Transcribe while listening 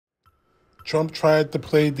Trump tried to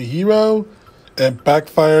play the hero and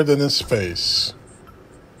backfired in his face.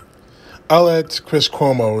 I'll let Chris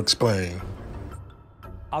Cuomo explain.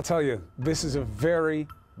 I'll tell you, this is a very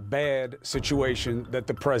bad situation that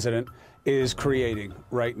the president is creating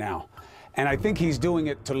right now. And I think he's doing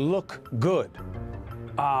it to look good.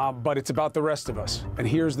 But it's about the rest of us. And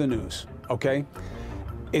here's the news, okay?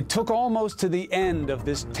 It took almost to the end of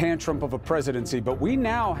this tantrum of a presidency, but we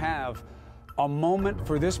now have a moment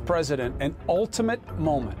for this president, an ultimate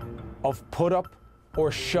moment of put up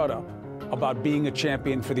or shut up about being a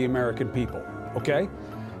champion for the American people, okay?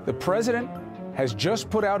 The president has just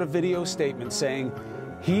put out a video statement saying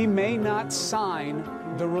he may not sign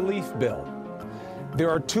the relief bill. There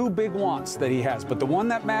are two big wants that he has, but the one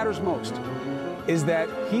that matters most is that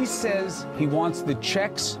he says he wants the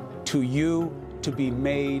checks to you to be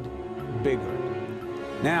made bigger.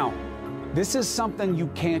 Now, this is something you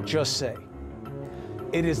can't just say.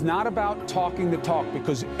 It is not about talking the talk,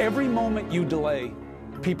 because every moment you delay,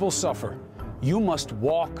 people suffer. You must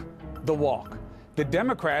walk the walk. The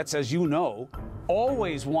Democrats, as you know,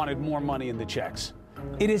 always wanted more money in the checks.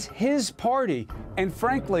 It is his party, and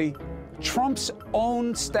frankly, Trump's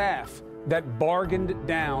own staff that bargained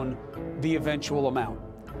down the eventual amount.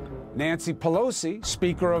 Nancy Pelosi,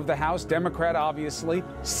 Speaker of the House, Democrat obviously,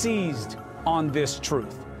 seized on this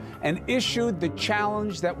truth and issued the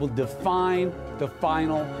challenge that will define the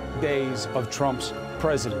final days of Trump's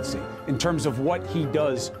presidency in terms of what he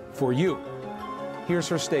does for you. Here's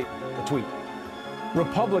her statement, a tweet.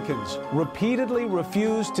 Republicans repeatedly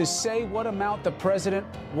refused to say what amount the president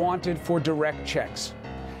wanted for direct checks.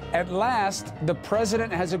 At last, the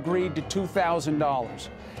president has agreed to $2,000.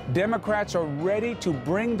 Democrats are ready to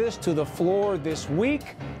bring this to the floor this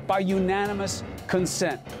week by unanimous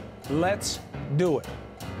consent. Let's do it.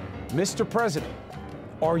 Mr. President,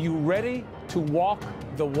 are you ready to walk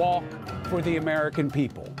the walk for the American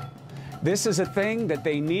people? This is a thing that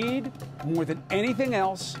they need more than anything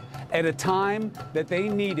else at a time that they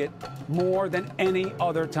need it more than any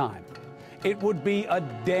other time. It would be a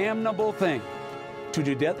damnable thing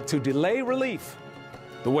to delay relief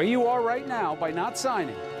the way you are right now by not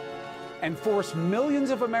signing and force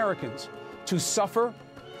millions of Americans to suffer,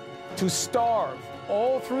 to starve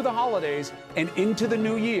all through the holidays and into the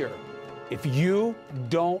new year if you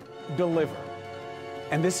don't deliver.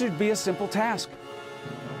 And this would be a simple task.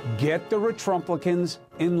 Get the Retrumplicans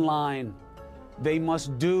in line. They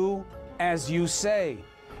must do as you say.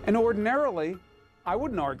 And ordinarily, I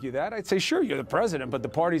wouldn't argue that. I'd say, sure, you're the president, but the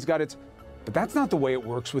party's got its... But that's not the way it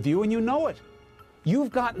works with you, and you know it. You've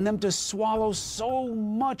gotten them to swallow so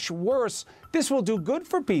much worse. This will do good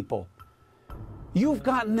for people. You've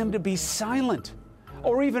gotten them to be silent,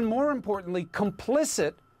 or even more importantly,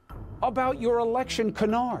 complicit about your election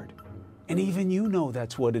canard. And even you know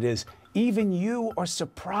that's what it is. Even you are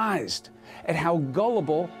surprised at how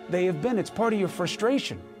gullible they have been. It's part of your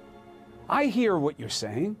frustration. I hear what you're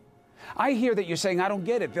saying. I hear that you're saying, I don't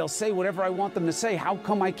get it. They'll say whatever I want them to say. How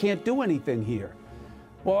come I can't do anything here?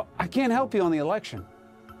 Well, I can't help you on the election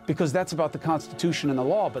because that's about the Constitution and the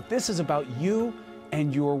law. But this is about you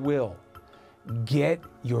and your will. Get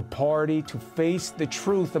your party to face the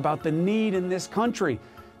truth about the need in this country.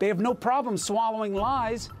 They have no problem swallowing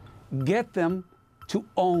lies. Get them to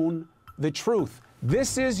own the truth.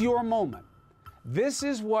 This is your moment. This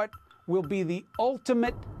is what will be the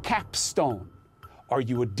ultimate capstone. Are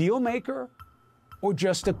you a deal maker or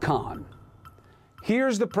just a con?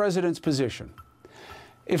 Here's the president's position.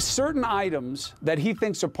 If certain items that he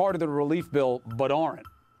thinks are part of the relief bill but aren't,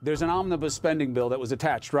 there's an omnibus spending bill that was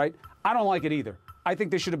attached, right? I don't like it either. I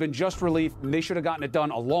think they should have been just relief, and they should have gotten it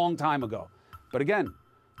done a long time ago. But again,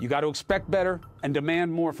 you got to expect better and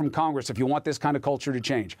demand more from Congress if you want this kind of culture to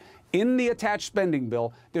change. In the attached spending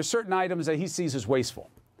bill, there's certain items that he sees as wasteful.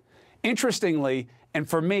 Interestingly, and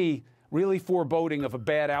for me, really foreboding of a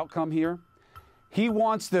bad outcome here, he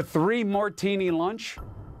wants the 3-martini lunch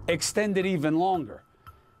extended even longer.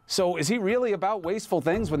 So is he really about wasteful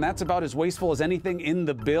things when that's about as wasteful as anything in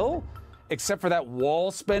the bill, except for that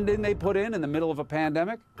wall spending they put in the middle of a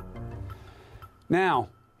pandemic? Now,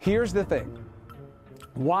 here's the thing.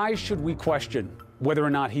 Why should we question whether or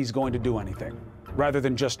not he's going to do anything rather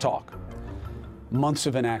than just talk? Months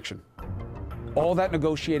of inaction. All that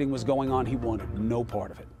negotiating was going on. He wanted no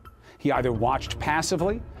part of it. He either watched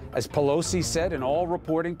passively, as Pelosi said, and all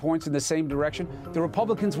reporting points in the same direction. The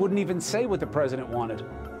Republicans wouldn't even say what the president wanted.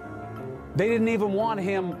 They didn't even want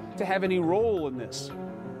him to have any role in this.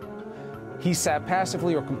 He sat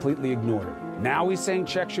passively or completely ignored it. Now he's saying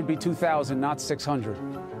checks should be $2,000, not $600.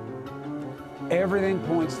 Everything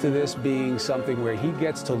points to this being something where he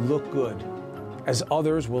gets to look good as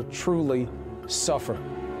others will truly suffer.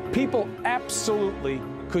 People absolutely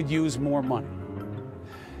could use more money.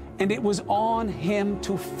 And it was on him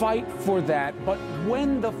to fight for that, but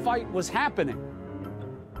when the fight was happening,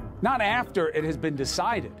 not after it has been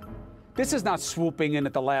decided. This is not swooping in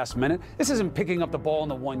at the last minute. This isn't picking up the ball on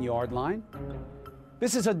the 1-yard line.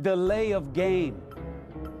 This is a delay of game.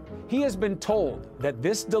 He has been told that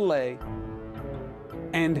this delay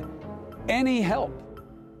and any help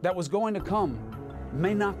that was going to come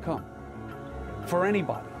may not come for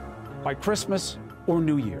anybody by Christmas or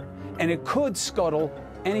New Year. And it could scuttle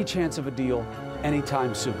any chance of a deal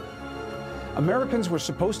anytime soon. Americans were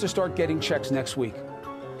supposed to start getting checks next week.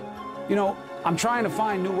 You know, I'm trying to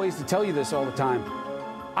find new ways to tell you this all the time.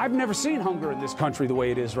 I've never seen hunger in this country the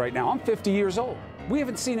way it is right now. I'm 50 years old. We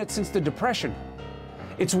haven't seen it since the Depression.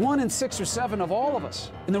 It's 1 in 6 or 7 of all of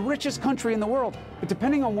us in the richest country in the world. But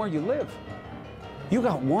depending on where you live, you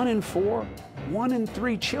got 1 in 4, 1 in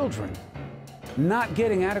 3 children not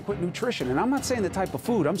getting adequate nutrition. And I'm not saying the type of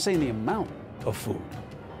food, I'm saying the amount of food.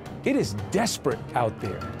 It is desperate out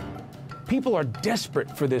there. People are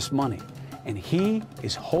desperate for this money. And he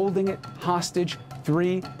is holding it hostage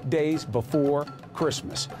 3 days before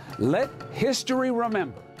Christmas. Let history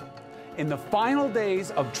remember, in the final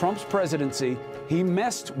days of Trump's presidency, he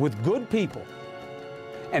messed with good people.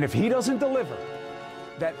 And if he doesn't deliver,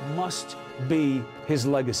 that must be his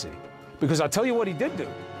legacy. Because I'll tell you what he did do.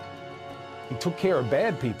 He took care of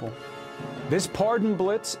bad people. This pardon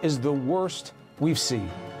blitz is the worst we've seen.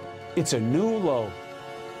 It's a new low.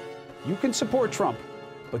 You can support Trump,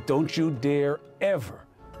 but don't you dare ever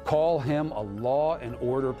call him a law and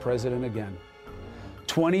order president again.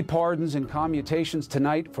 20 pardons and commutations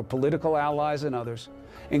tonight for political allies and others,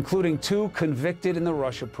 including 2 convicted in the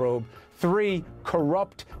Russia probe, 3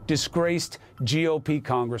 corrupt, disgraced GOP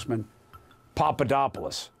congressmen.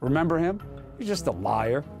 Papadopoulos, remember him? He's just a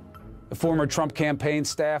liar. The former Trump campaign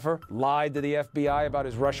staffer lied to the FBI about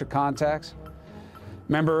his Russia contacts.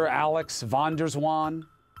 Remember Alex von der Zwaan,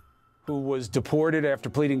 who was deported after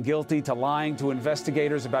pleading guilty to lying to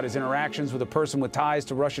investigators about his interactions with a person with ties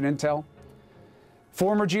to Russian intel?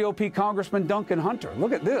 Former GOP Congressman Duncan Hunter.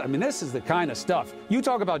 Look at this. I mean, this is the kind of stuff. You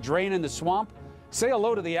talk about draining the swamp, say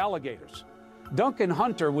hello to the alligators. Duncan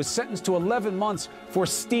Hunter was sentenced to 11 months for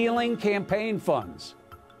stealing campaign funds.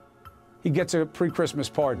 He gets a pre-Christmas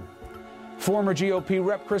pardon. Former GOP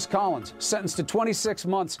Rep Chris Collins, sentenced to 26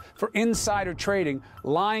 months for insider trading,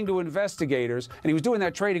 lying to investigators, and he was doing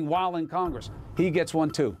that trading while in Congress. He gets one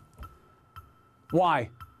too. Why?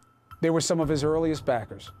 They were some of his earliest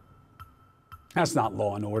backers. That's not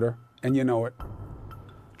law and order, and you know it.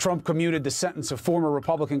 Trump commuted the sentence of former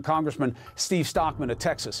Republican Congressman Steve Stockman of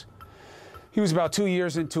Texas. He was about 2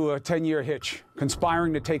 years into a 10-year hitch,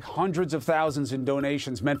 conspiring to take hundreds of thousands in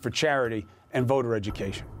donations meant for charity and voter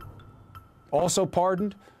education. Also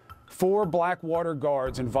pardoned, 4 Blackwater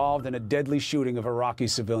guards involved in a deadly shooting of Iraqi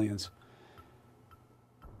civilians.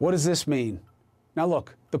 What does this mean? Now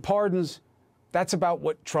look, the pardons, that's about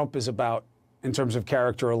what Trump is about in terms of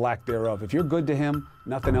character or lack thereof. If you're good to him,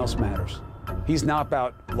 nothing else matters. He's not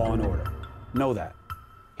about law and order. Know that.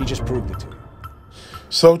 He just proved it to you.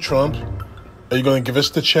 So, Trump, are you going to give us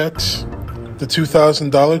the checks? The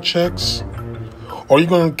 $2,000 checks? Or are you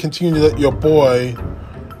going to continue to let your boy,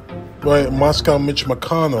 right, Moscow Mitch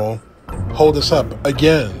McConnell, hold us up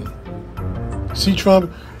again? See,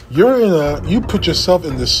 Trump, you put yourself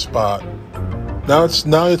in this spot. Now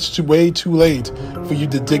it's way too late for you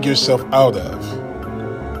to dig yourself out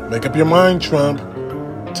of. Make up your mind, Trump.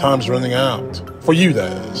 Time's running out. For you,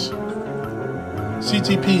 that is.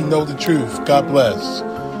 CTP, know the truth. God bless.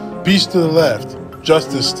 Peace to the left.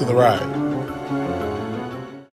 Justice to the right.